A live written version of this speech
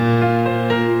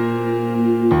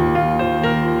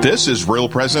This is Real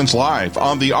Presence Live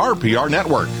on the RPR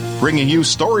Network, bringing you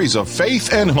stories of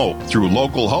faith and hope through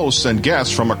local hosts and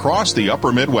guests from across the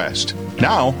upper Midwest.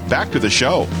 Now, back to the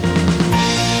show.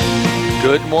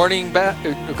 Good morning.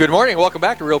 Welcome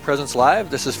back to Real Presence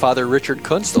Live. This is Father Richard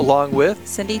Kunst along with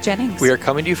Cindy Jennings. We are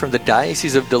coming to you from the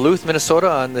Diocese of Duluth, Minnesota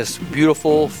on this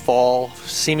beautiful fall,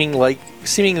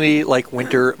 seemingly like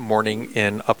winter morning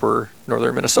in upper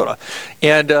northern Minnesota.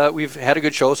 And we've had a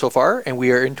good show so far, and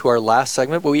we are into our last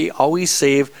segment, but we always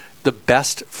save the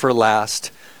best for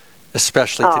last,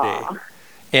 especially today.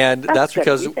 And that's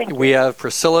because we have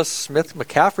Priscilla Smith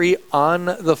McCaffrey on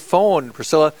the phone.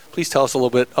 Priscilla, please tell us a little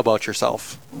bit about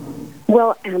yourself.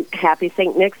 Well, happy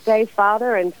St. Nick's Day,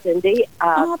 Father and Cindy.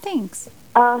 Thanks.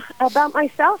 About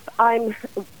myself, I'm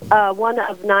one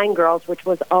of 9 girls, which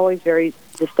was always very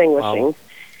distinguishing.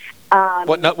 Wow.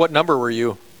 What number were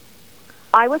you?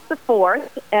 I was the 4th,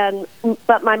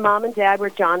 but my mom and dad were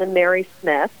John and Mary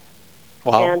Smith.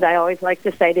 Wow. And I always like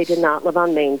to say they did not live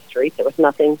on Main Street. There was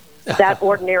nothing that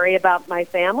ordinary about my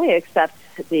family except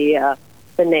the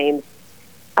names.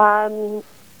 I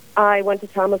went to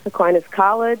Thomas Aquinas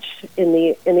College in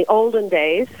the olden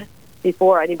days,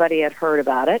 before anybody had heard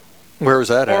about it. Where was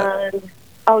that at?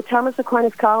 Thomas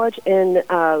Aquinas College in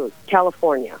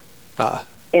California.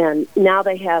 And now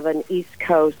they have an East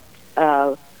Coast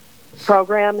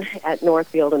program at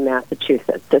Northfield in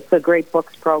Massachusetts. It's a great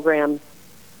books program.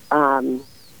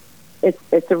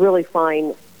 It's a really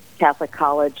fine Catholic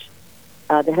college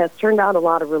that has turned out a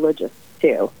lot of religious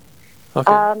too.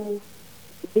 Okay.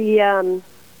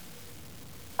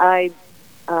 I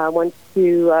went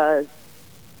to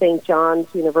St.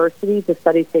 John's University to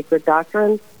study sacred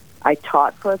doctrine. I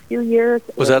taught for a few years.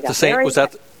 Was that the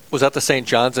St.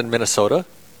 John's in Minnesota?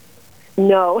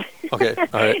 No. Okay. All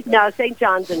right. No, St.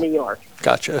 John's in New York.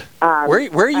 Gotcha.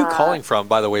 Where are you calling from,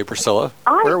 by the way, Priscilla?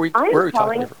 Where are we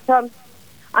talking from?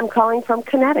 I'm calling from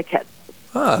Connecticut.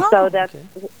 So that's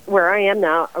where I am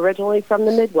now, originally from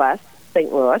the Midwest,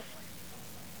 St. Louis.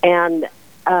 And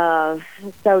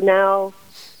so now,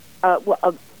 I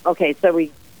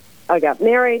got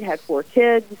married, had 4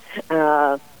 kids,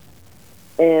 and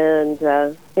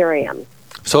here I am.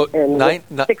 So and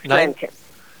 6 nine. grandkids.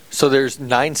 So there's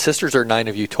 9 sisters or 9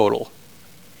 of you total?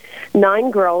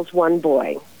 9 girls, 1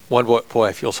 boy. 1 boy. Boy,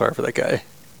 I feel sorry for that guy.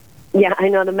 Yeah, I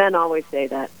know the men always say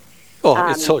that.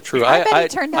 Oh, it's so true. I bet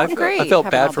it turned out great. I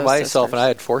felt bad for myself, sisters. and I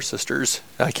had 4 sisters.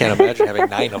 I can't imagine having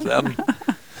 9 of them.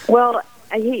 Well,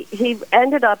 he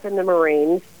ended up in the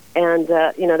Marines, and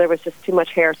there was just too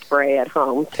much hairspray at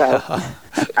home, so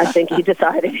I think he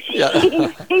decided he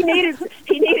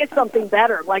needed something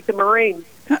better, like the Marines.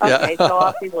 Okay, so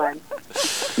off he went.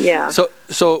 Yeah. So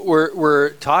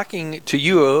we're talking to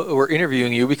you. We're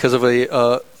interviewing you because of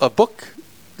a book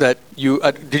that you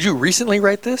did. You recently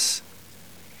write this,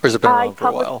 or has it been around for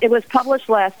a while? It was published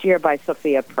last year by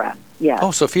Sophia Press. Yeah. Oh,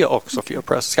 Sophia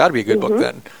Press. It's got to be a good book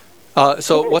then.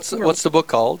 So what's the book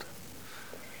called?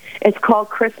 It's called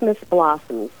Christmas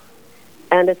Blossoms,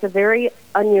 and it's a very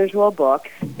unusual book.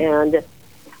 And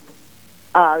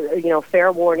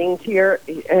fair warning to your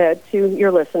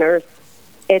listeners,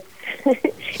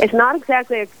 it's not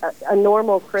exactly a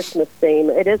normal Christmas theme.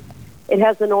 It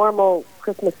has the normal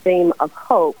Christmas theme of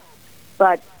hope,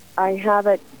 but I have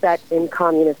it set in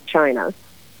communist China,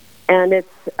 and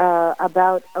it's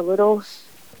about a little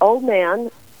old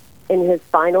man in his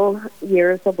final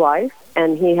years of life,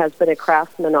 and he has been a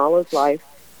craftsman all his life,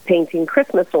 painting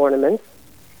Christmas ornaments.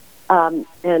 And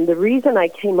the reason I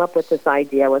came up with this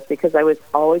idea was because I was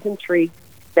always intrigued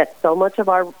that so much of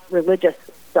our religious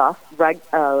stuff,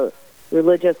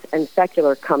 religious and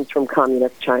secular, comes from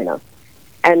communist China.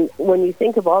 And when you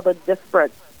think of all the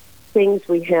disparate things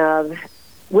we have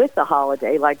with the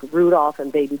holiday, like Rudolph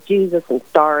and baby Jesus and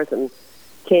stars and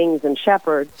kings and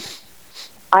shepherds,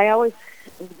 I always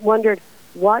wondered,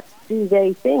 what do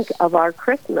they think of our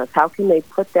Christmas? How can they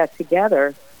put that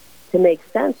together to make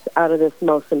sense out of this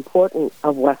most important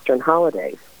of Western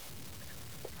holidays?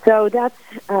 So that's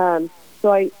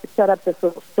so I set up this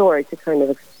little story to kind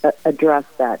of address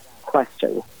that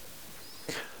question.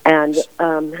 And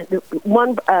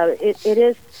it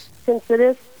is, since it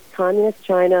is communist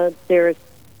China, there's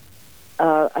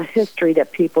a history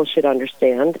that people should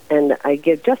understand, and I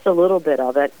give just a little bit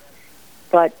of it,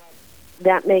 but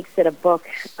that makes it a book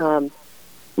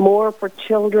more for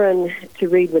children to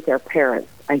read with their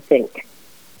parents, I think,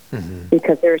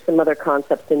 because there are some other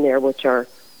concepts in there which are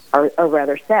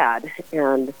rather sad.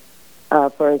 And,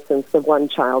 for instance, the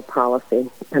one-child policy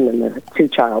and then the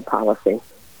two-child policy,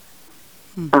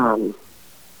 and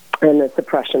the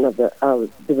suppression of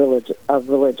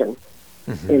religion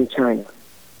in China.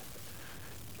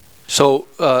 So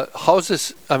how's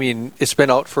this? I mean, it's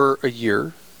been out for a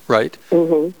year, right?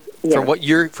 Mm-hmm.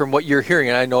 Yeah. From what you're hearing,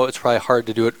 and I know it's probably hard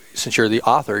to do it since you're the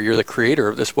author, you're the creator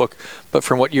of this book. But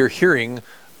from what you're hearing,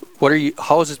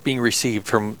 how is it being received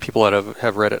from people that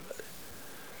have read it?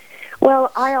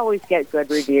 Well, I always get good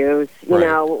reviews. You Right.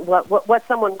 know, what's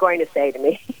someone going to say to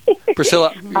me?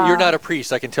 Priscilla, you're not a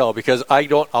priest, I can tell, because I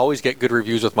don't always get good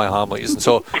reviews with my homilies. And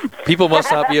so people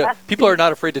must not be people are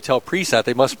not afraid to tell priests that.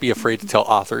 They must be afraid to tell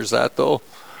authors that, though.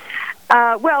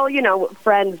 Well, you know,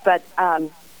 friends, but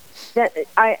that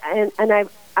I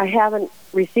haven't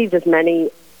received as many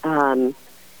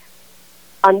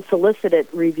unsolicited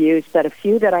reviews, but a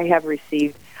few that I have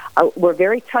received were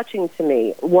very touching to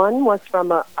me. One was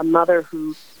from a mother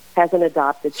who has an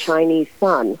adopted Chinese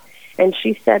son, and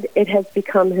she said it has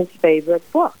become his favorite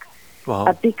book.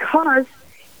 Wow. Because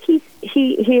he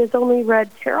has only read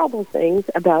terrible things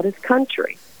about his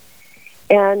country,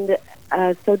 and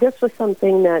so this was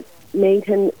something that made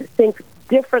him think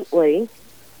differently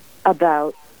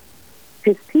about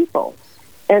his people.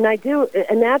 And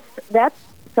that's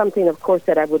something, of course,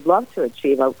 that I would love to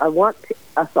achieve. I want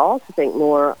us all to think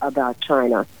more about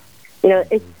China. You know,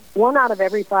 it's 1 out of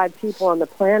every 5 people on the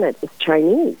planet is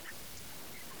Chinese.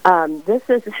 This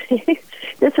is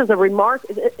this is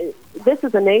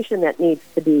a nation that needs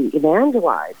to be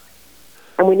evangelized,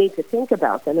 and we need to think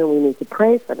about them, and we need to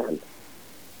pray for them.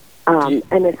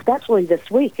 And especially this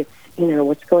week, it's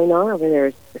what's going on over there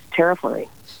is terrifying.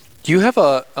 Do you have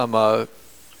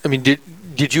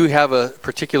did you have a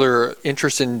particular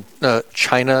interest in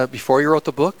China before you wrote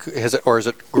the book? Is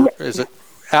it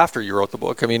after you wrote the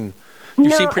book? I mean, you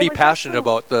seem pretty passionate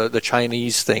about the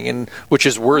Chinese thing, and which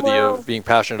is worthy of being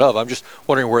passionate of. I'm just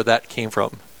wondering where that came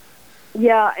from.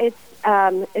 Yeah, it's.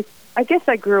 I guess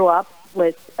I grew up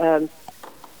with.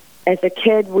 As a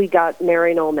kid, we got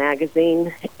Maryknoll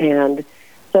magazine, and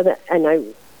I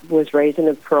was raised in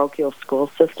a parochial school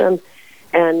system,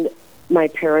 and my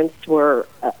parents were,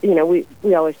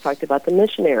 we always talked about the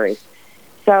missionaries.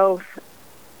 So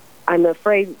I'm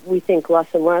afraid we think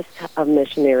less and less of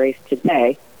missionaries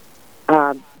today.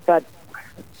 But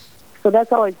so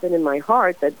that's always been in my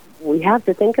heart, that we have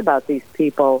to think about these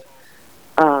people,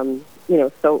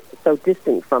 so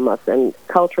distant from us and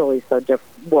culturally so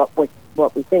different.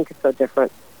 What we think is so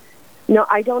different. No,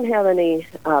 I don't have any,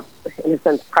 in a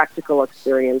sense, practical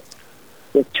experience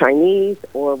with Chinese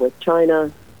or with China.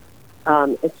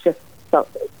 It's just so,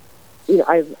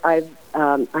 I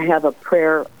have a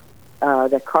prayer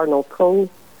that Cardinal Kung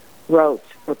wrote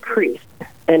for priests,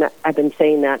 and I've been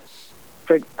saying that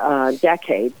for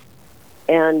decades.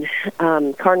 And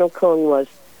Cardinal Kung was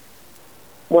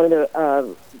one of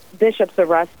the bishops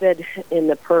arrested in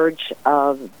the purge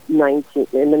in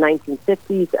the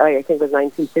 1950s. I think it was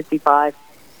 1955.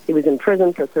 He was in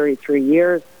prison for 33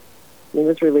 years. He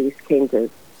was released, came to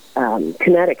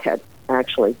Connecticut,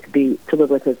 actually, to live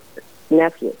with his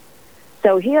nephew.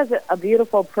 So he has a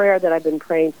beautiful prayer that I've been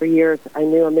praying for years. I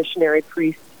knew a missionary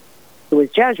priest who was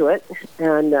Jesuit,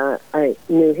 and I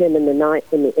knew him in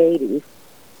the 80s.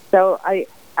 So I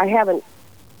haven't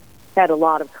had a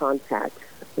lot of contact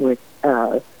with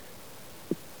the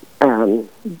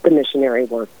missionary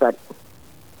work, but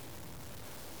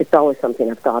it's always something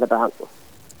I've thought about.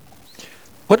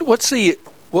 What was the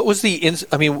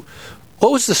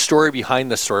story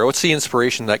behind this story? What's the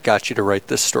inspiration that got you to write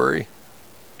this story?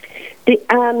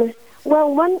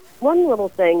 Well, one little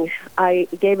thing, I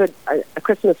gave a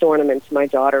Christmas ornament to my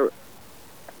daughter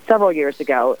several years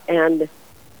ago, and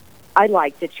I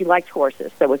liked it. She liked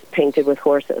horses, so it was painted with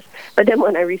horses. But then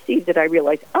when I received it, I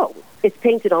realized, it's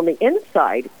painted on the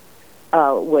inside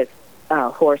with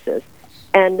horses.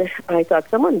 And I thought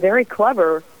someone very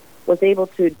clever was able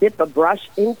to dip a brush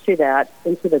into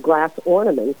the glass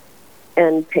ornament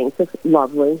and paint this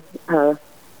lovely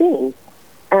scene.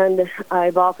 And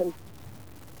I've often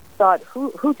thought,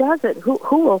 who does it? Who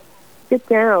will sit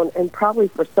down and probably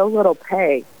for so little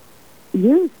pay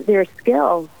use their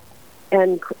skill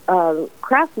and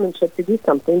craftsmanship to do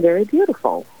something very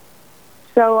beautiful?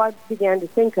 So I began to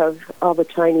think of all the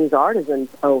Chinese artisans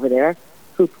over there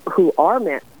who are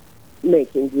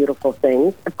making beautiful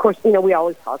things. Of course, we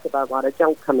always talk about a lot of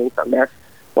junk coming from there.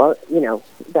 Well,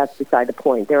 that's beside the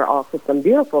point. There are also some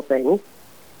beautiful things.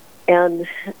 And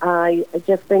I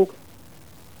just think,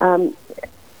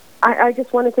 I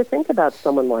just wanted to think about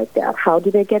someone like that. How do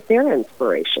they get their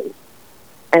inspiration?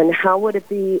 And how would it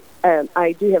be?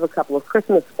 I do have a couple of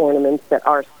Christmas ornaments that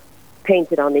are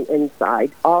painted on the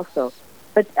inside also,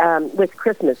 but with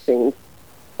Christmas themes.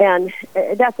 And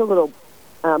that's a little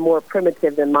more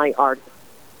primitive than my art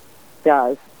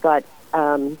does. But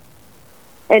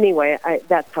anyway,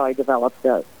 that's how I developed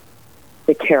the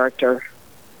the character.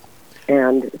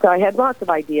 And so I had lots of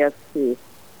ideas to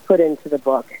put into the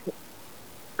book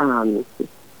around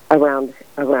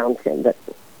him.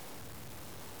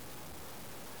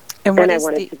 And I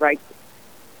wanted to write,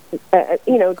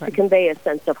 to convey a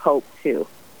sense of hope too,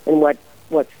 and what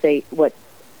the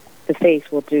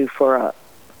faith will do for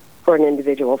an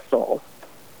individual soul.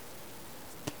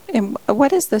 And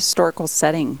what is the historical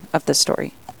setting of the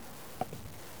story?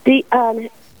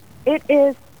 It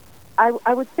is,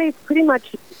 I would say, pretty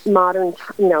much modern,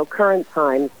 current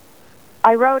times.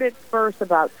 I wrote it first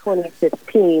about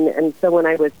 2015, and so when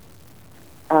I was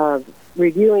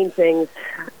reviewing things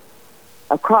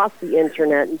across the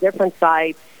internet and different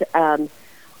sites, I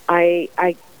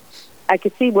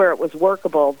could see where it was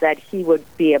workable that he would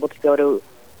be able to go to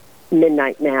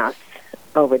midnight mass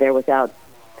over there without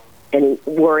any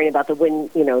worrying about the wind,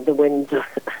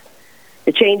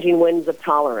 the changing winds of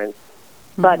tolerance.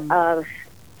 Mm-hmm. But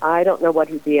I don't know what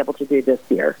he'd be able to do this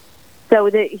year. So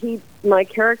my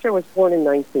character was born in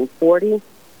 1940,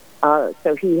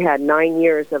 so he had 9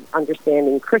 years of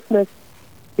understanding Christmas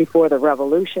before the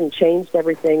revolution changed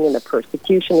everything, and the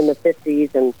persecution in the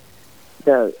 50s, and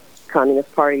the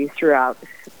Communist Party threw out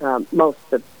most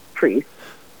of the priests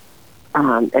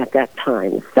at that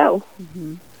time. So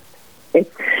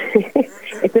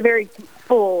it's a very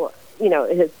full,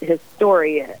 his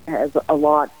story has a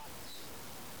lot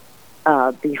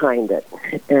behind it,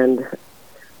 and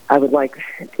I would like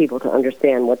people to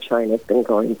understand what China's been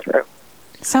going through.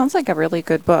 Sounds like a really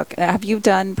good book. Have you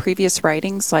done previous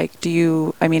writings? I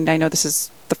know this is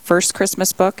the first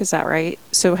Christmas book, is that right?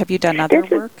 So have you done other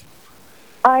work?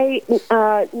 I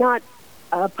not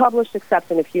published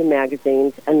except in a few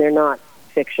magazines, and they're not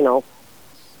fictional.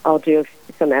 I'll do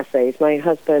some essays. My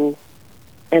husband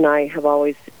and I have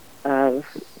always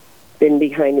been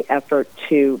behind the effort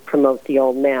to promote the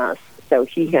old Mass. So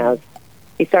he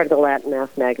started the Latin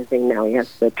Mass magazine now. He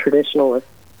has the Traditionalist.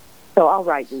 So I'll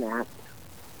write in that.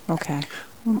 Okay.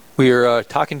 We are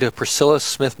talking to Priscilla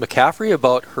Smith McCaffrey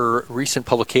about her recent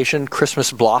publication,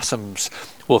 Christmas Blossoms.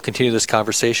 We'll continue this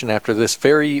conversation after this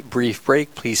very brief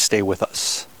break. Please stay with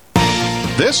us.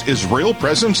 This is Real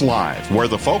Presence Live, where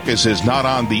the focus is not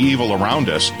on the evil around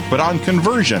us, but on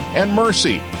conversion and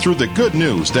mercy through the good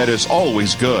news that is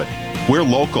always good. We're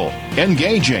local,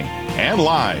 engaging, and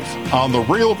live on the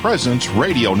Real Presence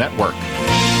Radio Network.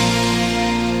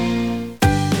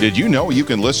 Did you know you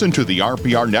can listen to the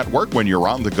RPR Network when you're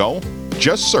on the go?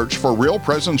 Just search for Real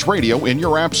Presence Radio in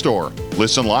your app store.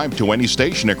 Listen live to any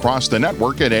station across the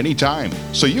network at any time,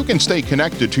 so you can stay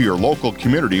connected to your local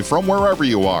community from wherever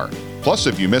you are. Plus,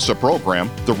 if you miss a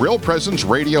program, the Real Presence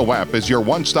Radio app is your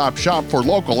one-stop shop for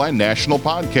local and national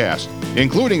podcasts,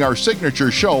 including our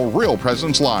signature show, Real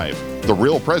Presence Live. The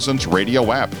Real Presence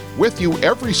Radio app, with you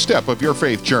every step of your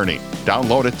faith journey.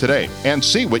 Download it today and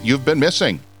see what you've been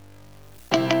missing.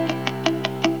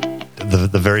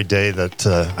 The very day that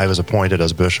I was appointed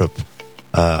as bishop,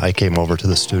 I came over to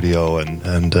the studio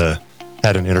and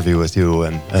had an interview with you,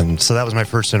 and so that was my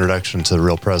first introduction to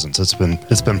Real Presence.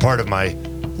 It's been part of my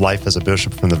life as a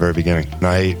bishop from the very beginning. And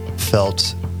I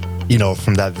felt,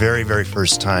 from that very, very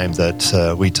first time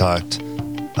that we talked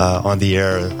on the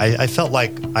air, I felt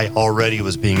like I already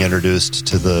was being introduced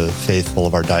to the faithful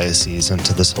of our diocese and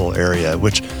to this whole area,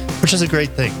 which is a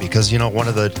great thing, because one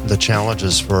of the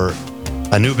challenges for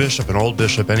a new bishop, an old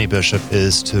bishop, any bishop,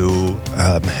 is to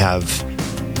have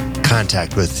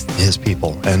contact with his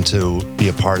people and to be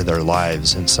a part of their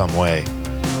lives in some way.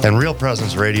 And Real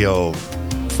Presence Radio,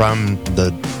 from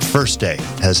the first day,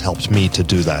 has helped me to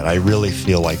do that. I really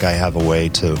feel like I have a way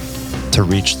to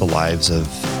reach the lives of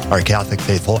our Catholic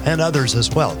faithful and others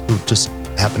as well who just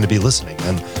happen to be listening.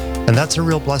 And that's a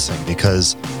real blessing,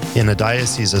 because in a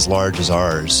diocese as large as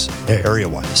ours,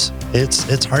 area-wise,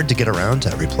 it's hard to get around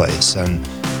to every place. And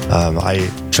I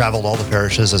traveled all the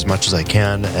parishes as much as I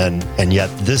can, and yet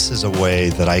this is a way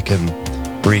that I can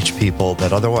reach people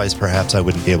that otherwise perhaps I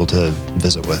wouldn't be able to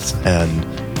visit with. And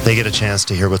they get a chance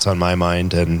to hear what's on my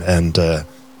mind, and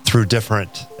through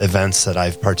different events that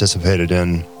I've participated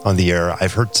in on the air,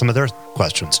 I've heard some of their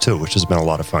questions too, which has been a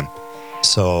lot of fun.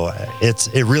 So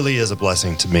it really is a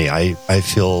blessing to me. I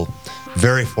feel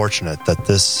very fortunate that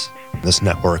this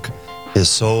network is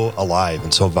so alive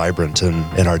and so vibrant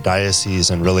in our diocese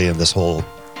and really in this whole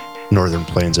Northern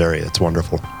Plains area. It's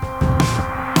wonderful.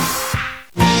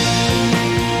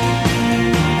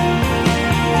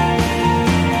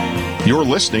 You're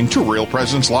listening to Real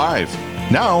Presence Live.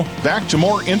 Now, back to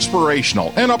more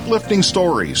inspirational and uplifting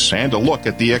stories and a look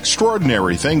at the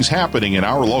extraordinary things happening in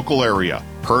our local area.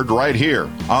 Heard right here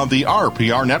on the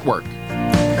RPR Network.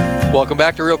 Welcome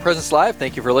back to Real Presence Live.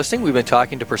 Thank you for listening. We've been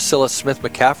talking to Priscilla Smith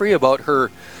McCaffrey about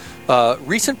her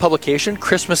recent publication,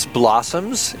 Christmas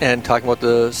Blossoms, and talking about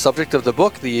the subject of the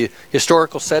book, the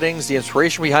historical settings, the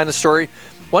inspiration behind the story.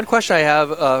 One question I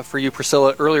have for you,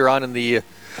 Priscilla, earlier on in the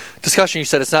discussion, you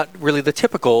said it's not really the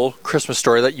typical Christmas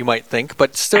story that you might think,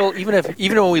 but still, even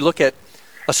when we look at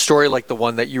a story like the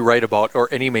one that you write about, or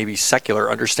any maybe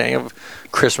secular understanding of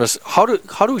Christmas, how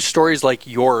do stories like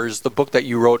yours, the book that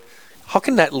you wrote, how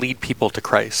can that lead people to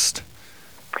Christ?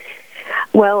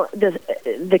 Well,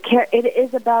 it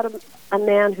is about a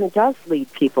man who does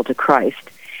lead people to Christ,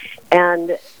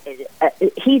 and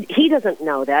he doesn't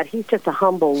know that. He's just a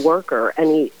humble worker, and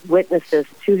he witnesses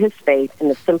to his faith in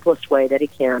the simplest way that he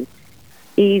can.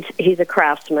 He's a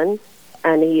craftsman,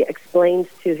 and he explains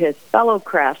to his fellow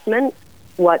craftsmen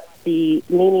what the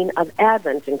meaning of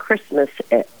Advent and Christmas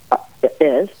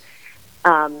is.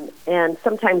 And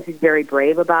sometimes he's very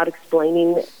brave about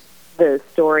explaining the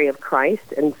story of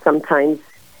Christ, and sometimes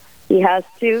he has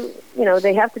to,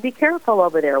 they have to be careful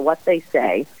over there what they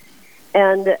say.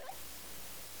 And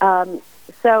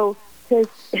so his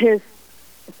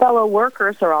fellow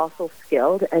workers are also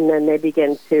skilled, and then they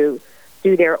begin to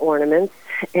do their ornaments.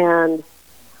 And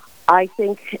I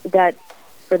think that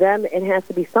for them it has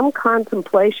to be some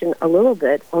contemplation a little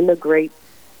bit on the great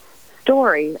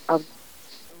story of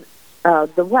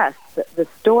the West. The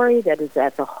story that is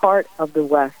at the heart of the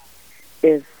West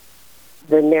is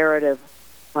the narrative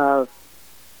of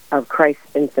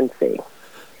Christ's infancy.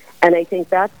 And I think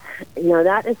that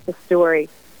is the story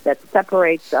that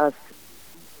separates us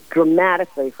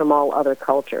dramatically from all other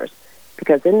cultures.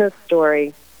 Because in this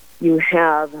story, you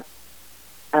have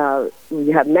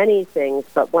many things,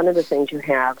 but one of the things you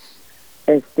have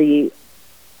is the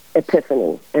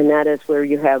Epiphany, and that is where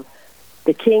you have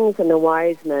the kings and the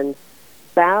wise men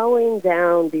bowing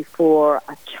down before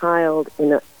a child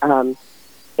in a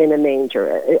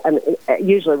manger.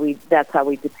 Usually that's how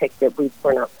we depict it.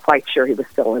 We're not quite sure he was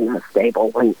still in the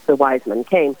stable when the wise men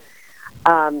came.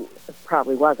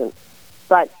 Probably wasn't.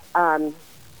 But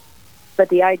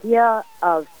the idea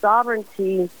of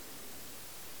sovereignty,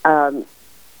 not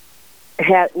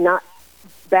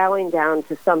bowing down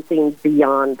to something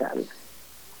beyond them,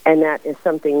 and that is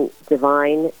something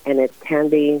divine, and it can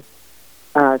be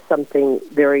something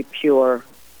very pure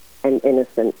and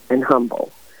innocent and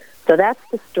humble. So that's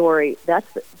the story.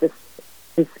 That's the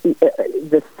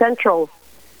central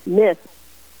myth,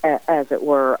 as it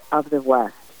were, of the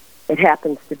West. It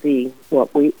happens to be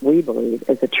what we believe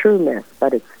is a true myth,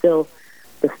 but it's still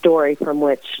the story from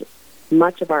which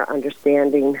much of our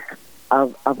understanding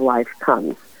of life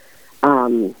comes.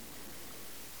 All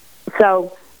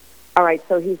right,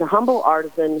 so he's a humble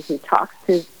artisan. He talks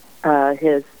to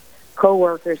his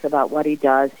co-workers about what he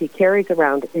does. He carries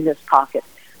around in his pocket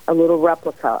a little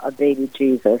replica of baby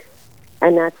Jesus,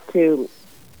 and that's to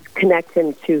connect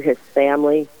him to his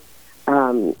family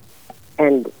and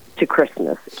to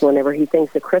Christmas. So whenever he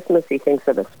thinks of Christmas, he thinks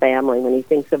of his family. When he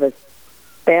thinks of his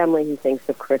family, he thinks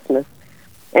of Christmas.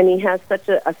 And he has such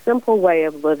a simple way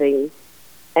of living,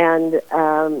 and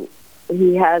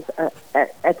he has,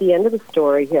 at the end of the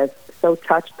story, he has so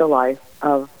touched the life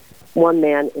of one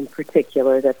man in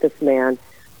particular that this man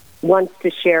wants to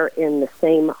share in the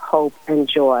same hope and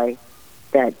joy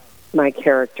that my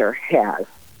character has.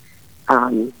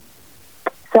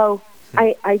 So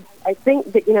I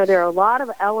think that, there are a lot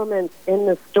of elements in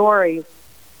the story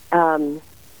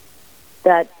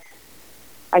that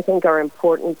I think are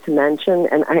important to mention.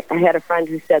 And I had a friend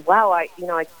who said, wow, I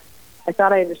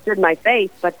thought I understood my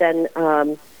faith, but then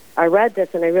I read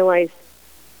this and I realized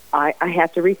I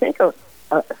have to rethink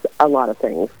a lot of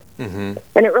things. Mm-hmm.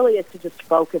 And it really is to just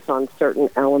focus on certain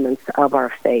elements of our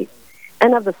faith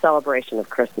and of the celebration of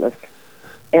Christmas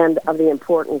and of the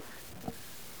importance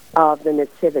of the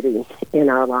nativity in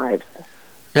our lives.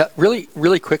 Yeah, really,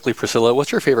 really quickly, Priscilla,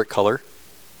 what's your favorite color?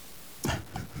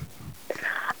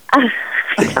 I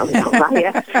don't know.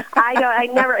 I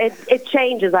never. It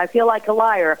changes. I feel like a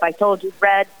liar if I told you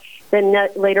red. Then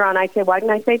later on, I say, "Why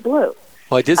didn't I say blue?"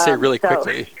 Well, I did say really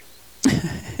quickly.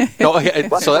 No, okay,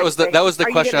 so that was the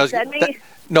question I was. That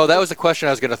was the question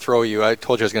I was going to throw you. I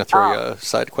told you I was going to throw you a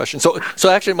side question. So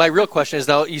actually, my real question is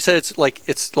now. You said it's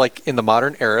like in the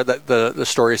modern era that the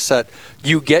story is set.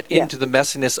 You get into the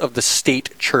messiness of the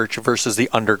state church versus the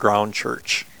underground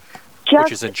church,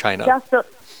 which is in China.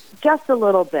 Just a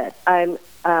little bit. I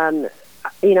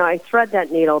thread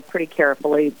that needle pretty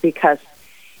carefully because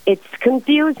it's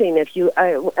confusing. If you,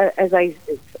 as I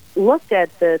looked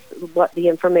at this, what the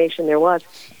information there was,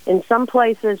 in some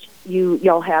places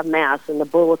you'll have mass in the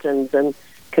bulletins, and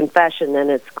confession, then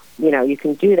it's, you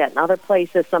can do that. In other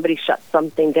places, somebody shuts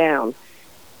something down.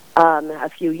 A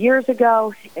few years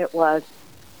ago, it was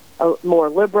more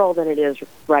liberal than it is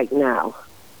right now.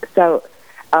 So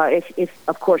if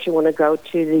of course, you want to go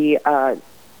to the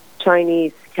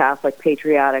Chinese Catholic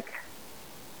Patriotic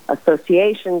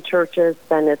Association churches,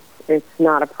 then it's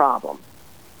not a problem.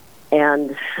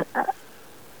 And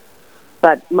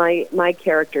but my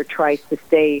character tries to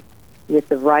stay with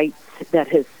the rights that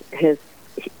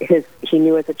he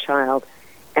knew as a child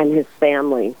and his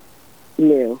family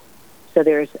knew. So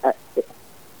there's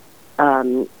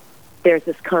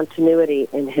this continuity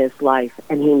in his life,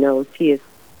 and he knows he is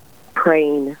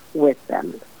praying with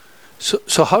them.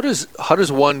 So how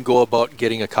does one go about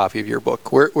getting a copy of your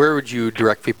book? Where would you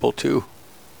direct people to?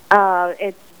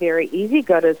 It's very easy.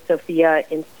 Go to Sophia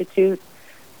Institute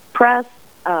Press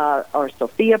or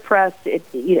Sophia Press.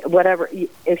 Whatever.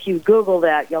 If you Google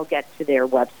that, you'll get to their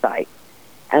website,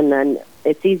 and then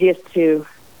it's easiest to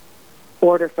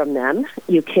order from them.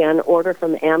 You can order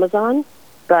from Amazon,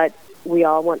 but we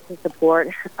all want to support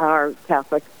our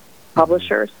Catholic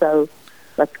publisher, so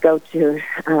let's go to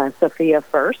Sophia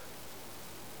first.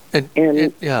 And they'll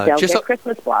get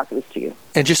Christmas blossoms to you.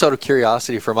 And just out of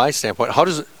curiosity, from my standpoint, how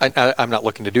does I'm not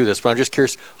looking to do this, but I'm just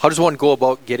curious, how does one go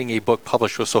about getting a book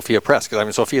published with Sophia Press?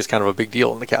 Because Sophia is kind of a big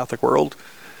deal in the Catholic world.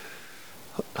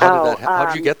 How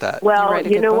did you get that? Well,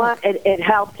 you know what? It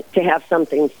helped to have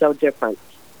something so different.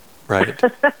 Right.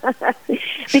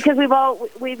 Because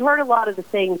we've heard a lot of the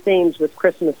same themes with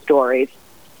Christmas stories,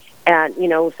 and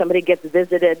somebody gets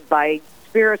visited by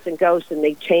spirits and ghosts, and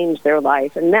they change their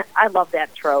life. And I love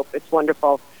that trope. It's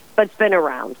wonderful, but it's been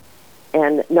around,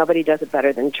 and nobody does it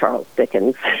better than Charles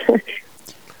Dickens.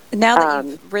 Now that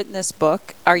you've written this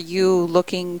book, are you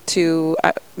looking to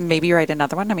maybe write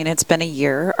another one? I mean, it's been a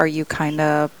year. Are you kind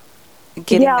of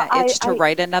getting that itch to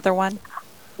write another one?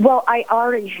 Well, I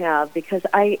already have, because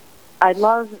I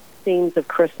love themes of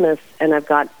Christmas, and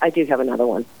I do have another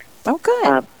one. Oh,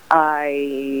 good.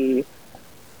 I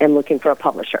am looking for a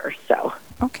publisher, so.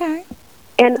 Okay.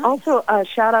 And also,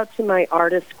 shout out to my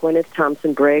artist, Gwyneth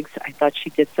Thompson-Briggs. I thought she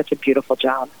did such a beautiful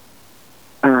job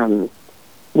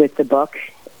with the book.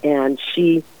 And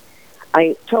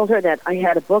I told her that I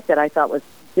had a book that I thought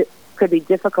could be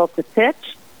difficult to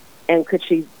pitch, and could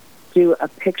she do a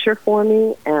picture for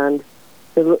me? And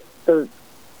the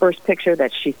first picture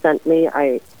that she sent me,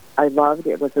 I loved.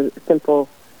 It was a simple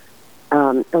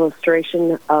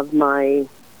illustration of my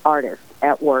artist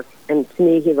at work, and to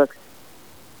me, he looks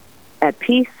at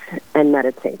peace and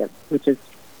meditative, which was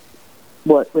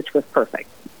perfect.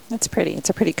 That's pretty. It's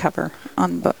a pretty cover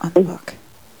on the book.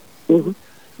 Mm-hmm.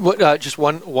 Just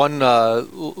one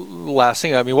last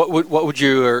thing. I mean, what would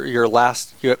your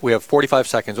last? We have 45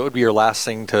 seconds. What would be your last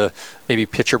thing to maybe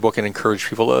pitch your book and encourage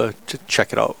people to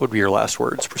check it out? What would be your last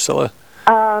words, Priscilla?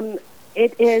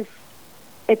 There's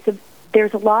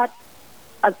a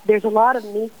lot of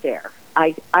meat there.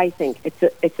 I think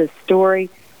it's a story.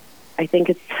 I think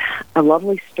it's a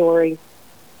lovely story.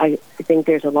 I think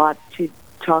there's a lot to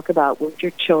talk about with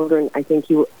your children. I think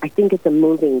it's a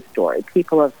moving story.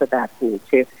 People have said that to me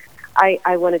too.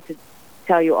 I wanted to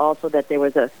tell you also that there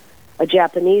was a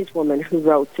Japanese woman who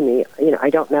wrote to me. I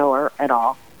don't know her at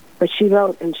all, but she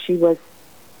wrote, and she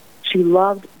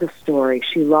loved the story.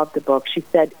 She loved the book. She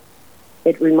said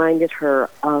it reminded her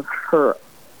of her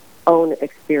own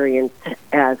experience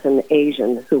as an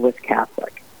Asian who was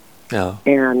Catholic. Yeah.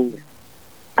 And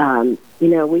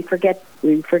we forget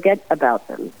about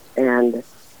them. And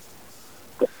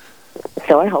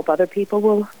so I hope other people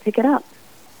will pick it up.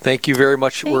 Thank you very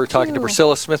much. We're talking to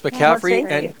Priscilla Smith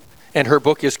McCaffrey, and her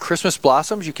book is Christmas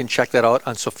Blossoms. You can check that out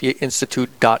on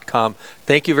SophiaInstitute.com.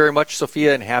 Thank you very much,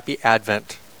 Sophia, and happy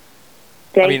Advent.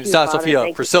 It's not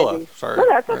Sophia, Priscilla. Sorry. No,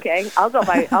 that's okay. I'll go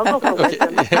for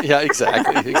wisdom. Yeah,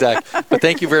 exactly. But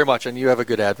thank you very much, and you have a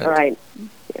good Advent. All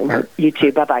right. You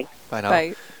too. Bye-bye. Bye now.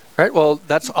 Bye. All right, well,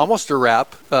 that's almost a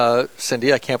wrap.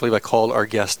 Cindy, I can't believe I called our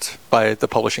guest by the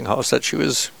publishing house that she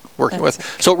was working with.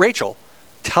 So, Rachel,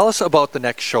 tell us about the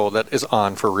next show that is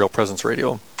on for Real Presence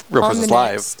Radio, Real Presence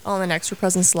Live. On the next Real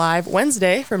Presence Live,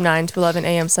 Wednesday from 9 to 11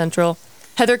 a.m. Central,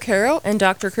 Heather Caro and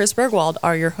Dr. Chris Bergwald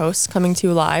are your hosts, coming to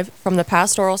you live from the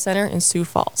Pastoral Center in Sioux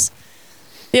Falls.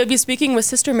 They'll be speaking with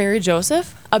Sister Mary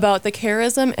Joseph about the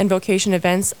charism and vocation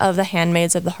events of the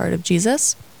Handmaids of the Heart of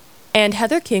Jesus. And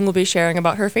Heather King will be sharing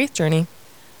about her faith journey.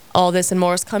 All this and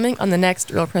more is coming on the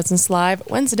next Real Presence Live,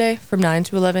 Wednesday from 9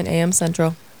 to 11 a.m.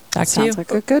 Central. Back to you. Sounds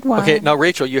like a good one. Okay, now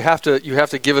Rachel, you have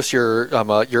to give us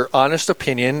your honest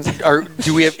opinion.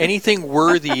 Do we have anything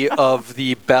worthy of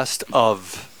the best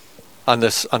of? on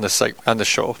this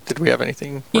show? Did we have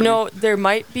anything? There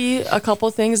might be a couple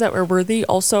things that were worthy.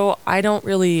 Also, I don't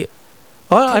really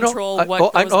control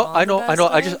what goes on. I know.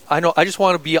 I just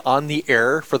want to be on the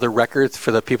air for the record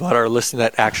for the people that are listening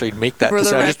that actually make that for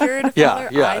decision. The record,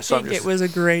 I think it was a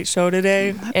great show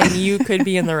today, and you could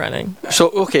be in the running.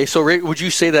 So Ray, would you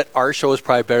say that our show is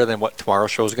probably better than what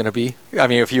tomorrow's show is going to be? I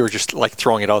mean, if you were just like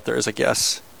throwing it out there as a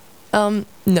guess. No.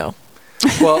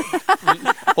 Well,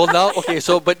 now, okay,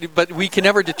 so, but we can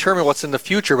never determine what's in the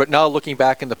future, but now looking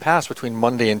back in the past between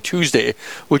Monday and Tuesday,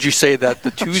 would you say that the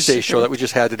Tuesday show that we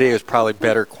just had today was probably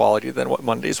better quality than what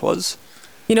Monday's was?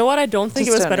 You know what? I don't think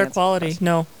it was better quality.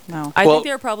 No. I think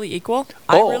they were probably equal.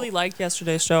 I really liked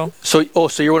yesterday's show. So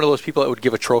you're one of those people that would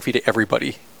give a trophy to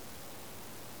everybody?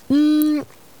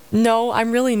 No,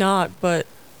 I'm really not, but...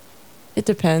 It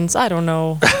depends. I don't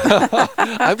know.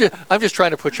 I'm just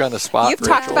trying to put you on the spot. You've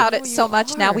talked about it so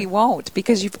much now we won't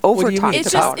because you've over-talked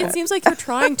about it. It seems like you're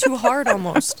trying too hard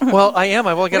almost. Well, I am.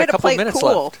 I've only got a couple of minutes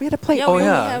left. We had to play we only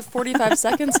have 45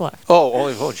 seconds left.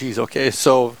 Geez. Okay.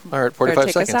 So, all right,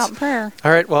 45 seconds. Take us out in prayer.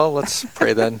 All right. Well, let's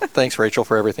pray then. Thanks, Rachel,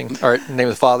 for everything. All right. In the name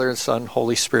of the Father, and Son,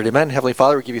 Holy Spirit. Amen. Heavenly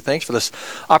Father, we give you thanks for this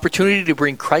opportunity to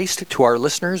bring Christ to our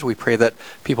listeners. We pray that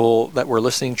people that were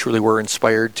listening truly were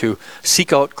inspired to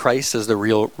seek out Christ as the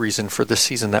real reason for this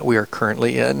season that we are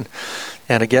currently in.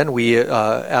 And again, we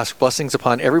ask blessings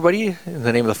upon everybody in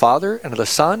the name of the Father and of the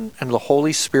Son and of the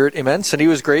Holy Spirit. Amen. Cindy, it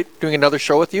was great doing another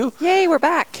show with you. Yay, we're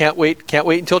back. Can't wait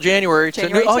until January.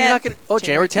 January 10th.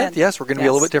 January 10th. Yes, we're going to be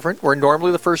a little bit different. We're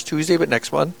normally the first Tuesday, but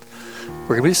next one we're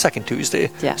going to be the second Tuesday.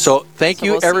 Yes. So thank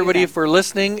you, everybody, for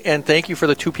listening, and thank you for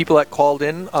the two people that called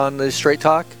in on the Straight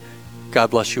Talk. God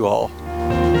bless you all.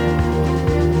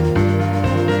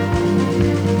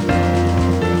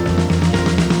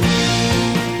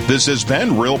 This has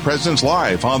been Real Presence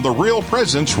Live on the Real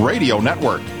Presence Radio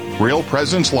Network. Real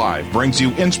Presence Live brings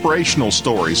you inspirational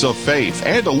stories of faith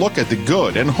and a look at the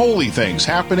good and holy things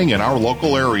happening in our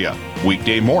local area.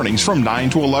 Weekday mornings from 9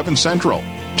 to 11 Central.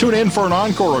 Tune in for an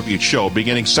encore of each show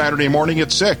beginning Saturday morning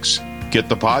at 6. Get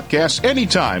the podcast any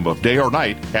time of day or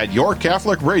night at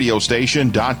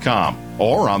yourcatholicradiostation.com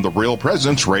or on the Real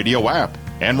Presence Radio app.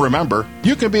 And remember,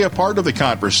 you can be a part of the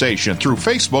conversation through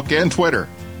Facebook and Twitter.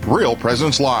 Real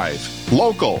Presence Live,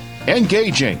 local,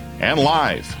 engaging, and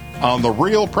live on the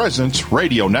Real Presence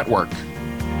Radio Network.